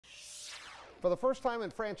For the first time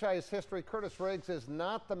in franchise history, Curtis Riggs is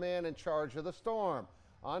not the man in charge of the Storm.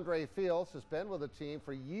 Andre Fields has been with the team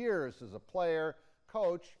for years as a player,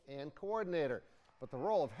 coach, and coordinator. But the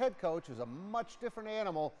role of head coach is a much different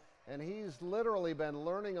animal, and he's literally been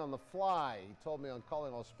learning on the fly. He told me on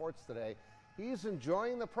Calling All Sports today he's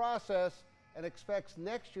enjoying the process and expects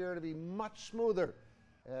next year to be much smoother.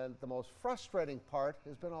 And the most frustrating part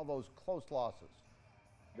has been all those close losses.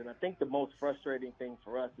 And I think the most frustrating thing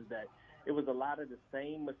for us is that it was a lot of the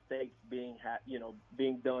same mistakes being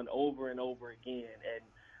done over and over again,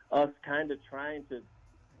 and us kind of trying to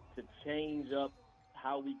change up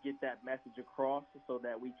how we get that message across so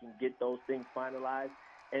that we can get those things finalized,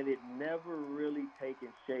 and it never really taken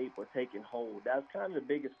shape or taken hold. That's kind of the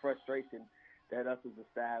biggest frustration that us as a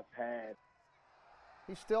staff had.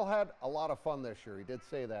 He still had a lot of fun this year. He did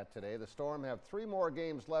say that today. The Storm have 3 more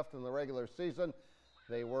games left in the regular season.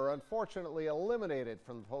 They were unfortunately eliminated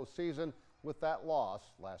from the postseason with that loss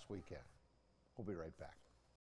last weekend. We'll be right back.